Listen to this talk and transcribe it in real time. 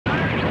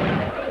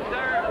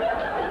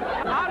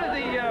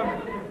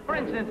For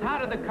instance, how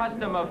did the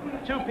custom of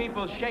two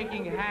people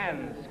shaking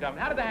hands come?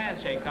 How did the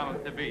handshake come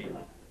to be?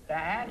 The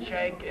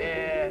handshake,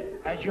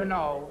 as you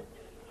know...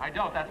 I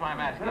don't, that's why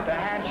I'm asking. The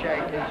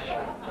handshake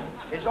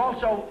is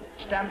also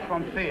stemmed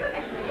from fear.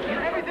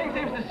 Everything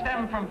seems to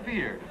stem from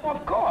fear.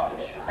 Of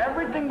course.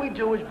 Everything we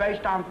do is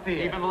based on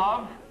fear. Even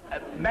love?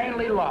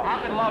 Mainly love. How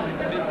can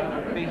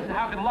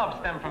love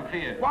stem from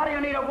fear? What do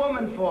you need a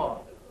woman for?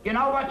 You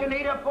know what you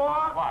need her for?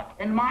 What?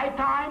 In my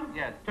time?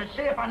 Yes. To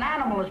see if an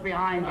animal is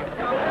behind you. You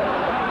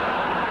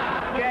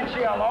can't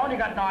see alone, you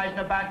got no eyes in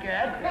the back of your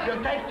head.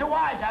 You take two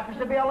eyes, happens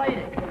to be a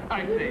lady.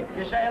 I see.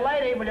 You say,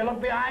 lady, will you look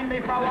behind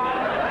me for a while?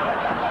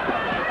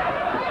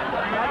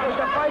 That was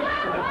the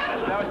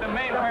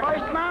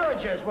first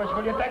marriages was,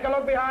 will you take a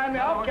look behind me?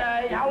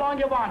 Okay. How long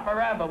you want?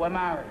 Forever. We're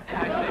married.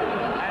 I see.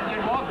 And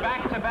you'd walk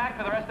back to back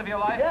for the rest of your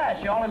life?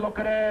 Yes, you only look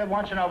at her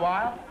once in a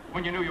while.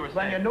 When you knew you were safe?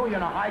 When you knew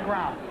you're on high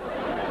ground.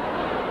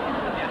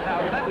 Yes,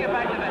 now, let's get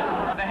back to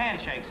the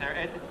handshake, sir.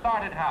 It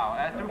started how?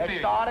 Through fear? It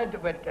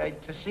started with,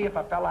 to see if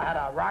a fella had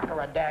a rock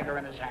or a dagger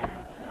in his hand.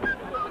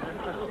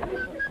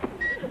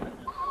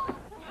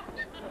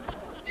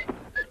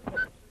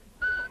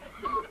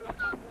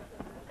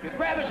 You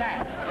grab his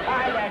hand.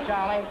 Hi there,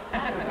 Charlie.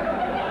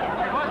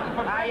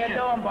 How you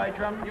doing,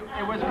 Bertram?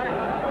 It was very... You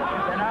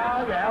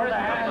know, you held the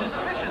hand.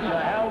 Suspicious. You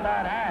held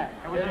that hand.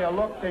 Then you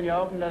looked and you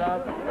opened it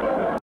up.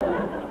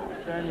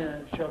 Then you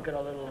shook it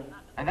a little.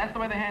 And that's the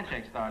way the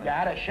handshake started? You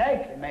had a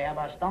shake. It may have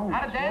a stone.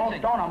 How did Small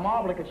dancing? stone, a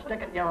marble, it could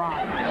stick it in your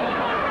eye.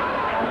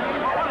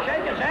 How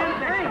shake his hand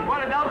free.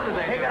 What else did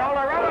they do? He could hold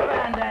a rubber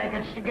band there.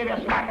 He could give you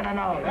a smack in the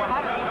nose. Well,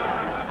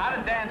 how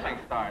did dancing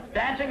start?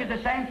 Dancing is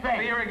the same thing.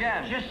 Fear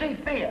again. You see,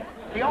 fear.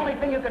 The only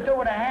thing you could do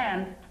with a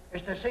hand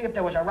is to see if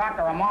there was a rock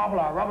or a marble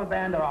or a rubber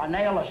band or a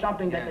nail or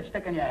something that could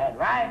stick in your head,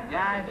 right?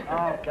 Yes.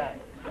 Right? Okay.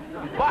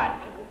 But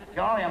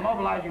you're only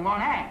immobilizing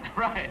one hand.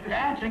 Right.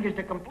 Dancing is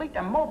to complete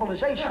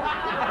immobilization.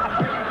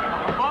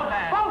 Both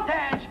hands. Both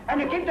hands. And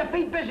you keep the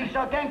feet busy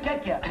so it can't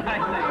kick you. I see.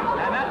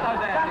 And that's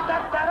how dancing...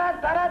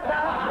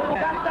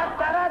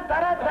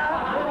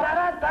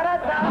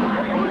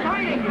 Who's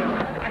hiding you?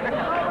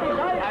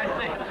 I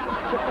see.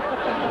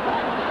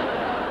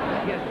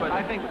 Yes, but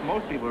I think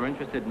most people are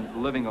interested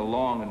in living a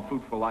long and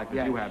fruitful life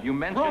as you have. You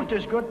mentioned... Fruit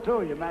is good,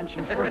 too. You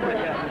mentioned fruit.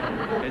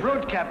 Yeah.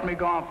 Fruit kept me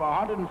going for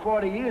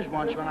 140 years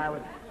once when I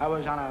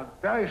was on a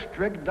very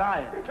strict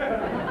diet.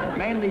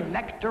 Mainly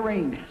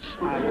nectarines.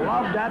 I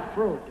love that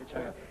fruit. It's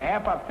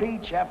half a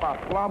peach, half a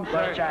plum,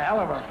 but it's a hell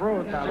of a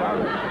fruit. I love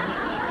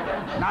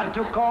it. Not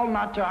too cold,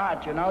 not too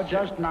hot, you know,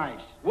 just nice.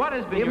 What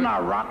has been Even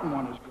a rotten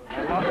one is good.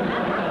 I love it.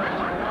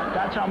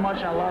 That's how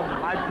much I love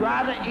them. I'd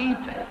rather eat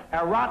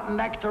a rotten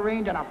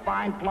nectarine than a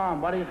fine plum.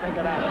 What do you think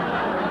of that?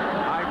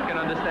 I can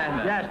understand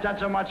that. Yes,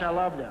 that's how much I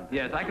love them.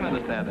 Yes, I can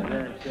understand that.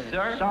 Yes.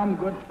 Sir? Some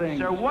good things.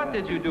 Sir, what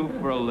did you do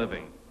for a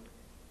living?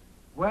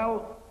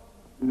 Well,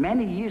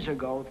 many years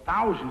ago,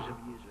 thousands of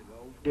years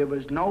ago, there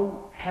was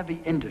no heavy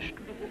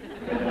industry.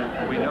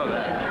 We know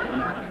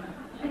that.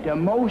 The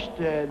most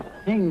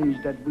things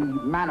that we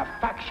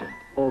manufactured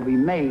or we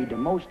made, the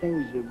most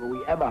things that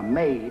we ever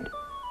made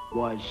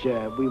was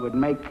we would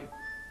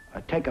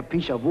take a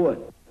piece of wood,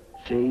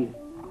 see,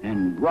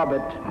 and rub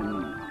it,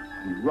 and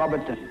rub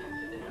it,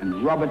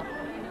 and rub it,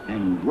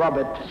 and rub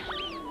it,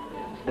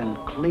 then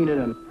clean it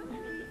and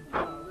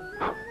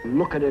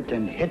look at it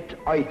and hit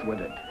earth with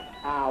it.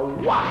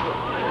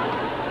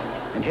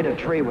 And hit a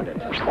tree with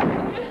it.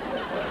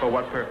 For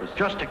what purpose?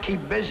 Just to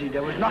keep busy.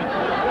 There was nothing.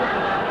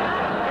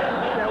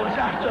 There was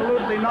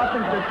absolutely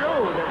nothing to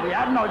do. We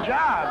had no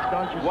jobs,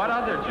 don't you see? What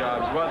other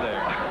jobs were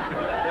there?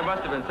 There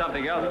must have been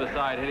something else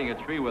beside hitting a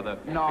tree with a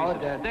piece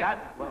of stick.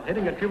 Well,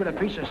 hitting a tree with a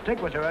piece of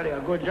stick was already a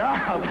good job.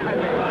 I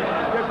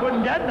mean, you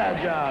couldn't get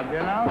that job, you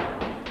know?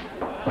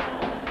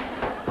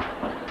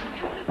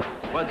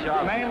 What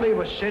job? Mainly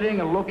was sitting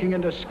and looking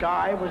in the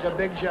sky was a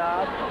big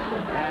job.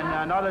 And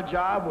another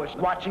job was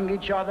watching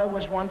each other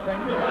was one thing.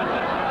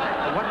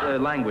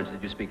 What language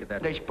did you speak at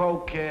that time? They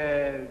spoke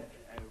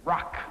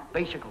rock,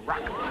 basic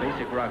rock.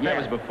 Basic rock. Yeah.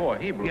 That was before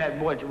Hebrew. Yeah,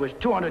 it was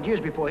 200 years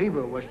before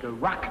Hebrew was the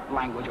rock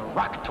language or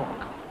rock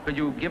talk. Could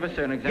you give us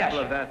an example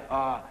of that?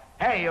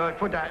 Hey,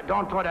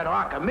 don't throw that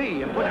rock at me.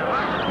 You put that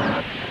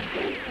rock.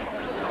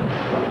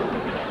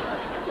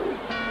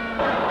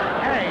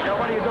 Hey,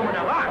 what are you doing with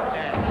the rock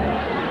there?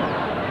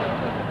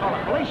 Oh,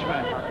 a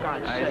policeman, for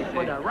God's sake,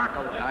 put a rock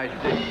away. I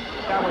see.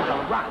 That was a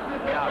rock.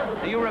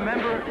 Do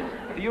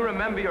you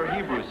remember your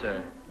Hebrew,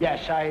 sir?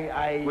 Yes,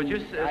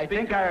 I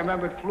think I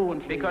remember it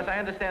fluently. Because I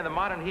understand the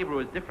modern Hebrew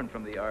is different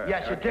from the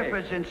Yes, it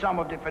differs in some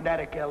of the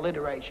phonetic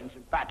alliterations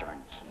and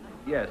patterns.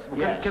 Yes.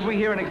 Yes. Can we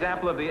hear an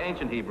example of the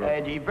ancient Hebrew?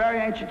 The very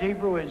ancient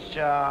Hebrew is,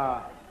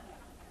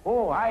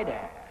 oh, hi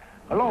there.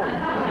 Hello.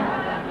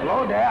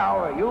 Hello there, how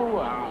are you?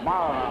 I'm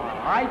all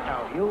right,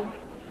 how are you?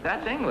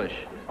 That's English.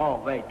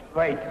 Oh, wait.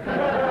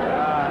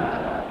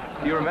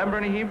 Do you remember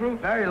any Hebrew?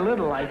 Very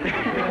little, I think.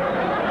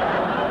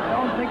 I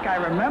don't think I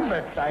remember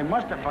it. I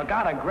must have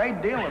forgot a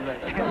great deal of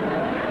it.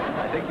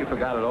 I think you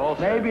forgot it all,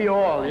 sir. Maybe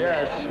all,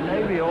 yes.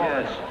 Maybe all.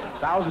 Yes.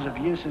 thousands of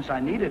years since I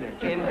needed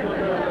it.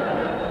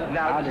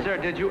 Now, sir,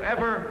 did you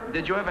ever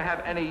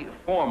have any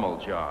formal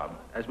job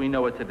as we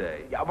know it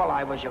today? Yeah, well,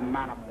 I was a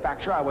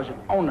manufacturer. I was an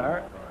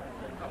owner.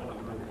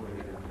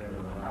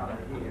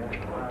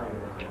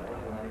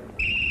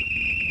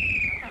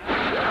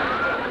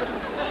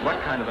 What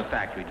kind of a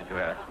factory did you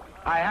have?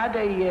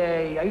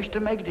 I used to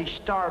make the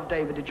Star of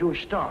David, the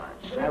Jewish stars.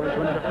 I was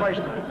one of the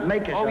first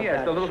makers Oh, of yes,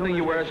 that. the little thing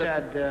you wear as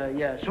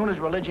yeah, as soon as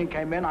religion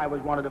came in, I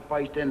was one of the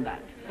first in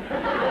that. And,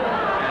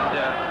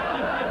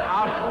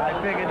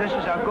 I figured this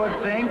is a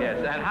good thing. yes,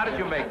 and how did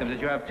you make them?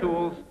 Did you have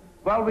tools?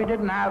 Well, we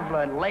didn't have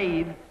a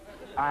lathe.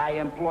 I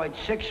employed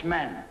 6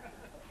 men,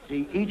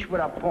 see, each with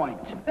a point.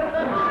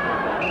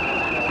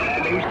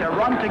 And they used to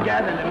run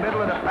together in the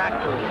middle of the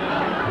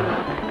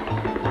factory.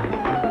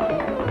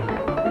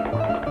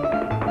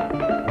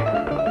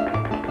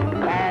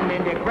 And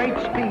in their great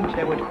speeds,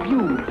 they would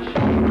fuse.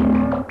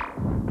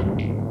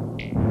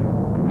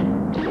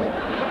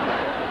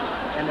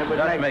 And they would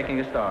That's making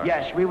a star.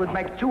 Yes, we would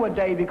make 2 a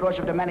day because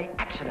of the many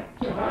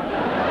accidents.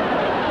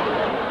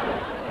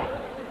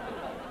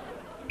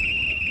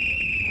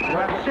 You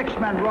have 6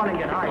 men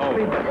running at high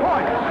speed. The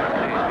point,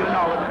 you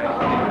know it.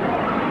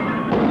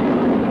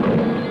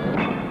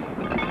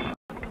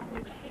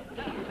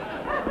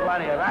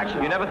 Plenty of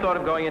accidents. You never thought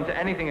of going into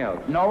anything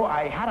else? No,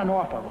 I had an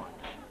offer once.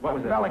 What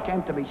was a that? fella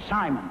came to me,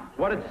 Simon.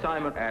 What did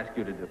Simon ask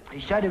you to do?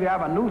 He said if you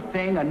have a new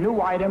thing, a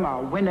new item,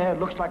 a winner, it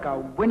looks like a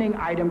winning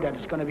item that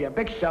is going to be a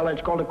big seller,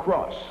 it's called a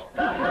cross.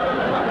 And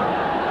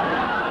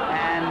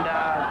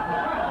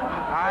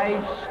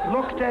I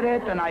looked at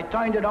it, and I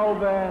turned it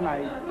over, and I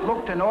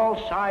looked on all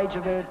sides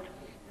of it,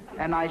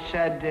 and I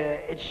said,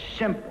 it's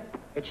simple.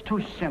 It's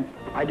too simple.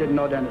 I didn't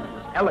know then it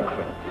was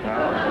eloquent.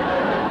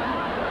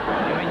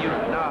 You mean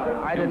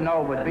No, I didn't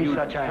know it would be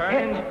such a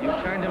hit. You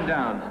turned him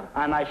down.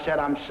 And I said,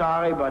 I'm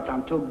sorry, but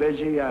I'm too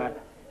busy.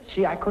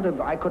 See, I could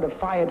have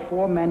fired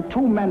 4 men.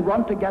 2 men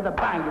run together,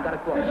 bang, you got a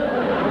cross. See,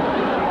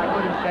 I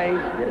couldn't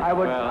say, I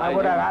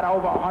would have had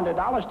over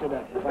 $100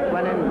 today if I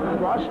went in the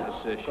process.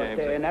 It's a shame.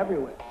 They're in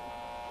everywhere.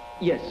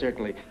 Yes,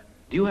 certainly.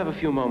 Do you have a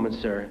few moments,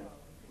 sir?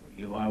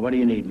 What do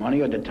you need,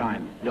 money or the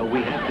time? No,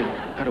 we have to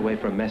cut away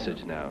for a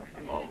message now.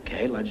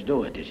 Okay, let's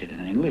do it. Is it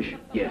in English?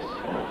 Yes.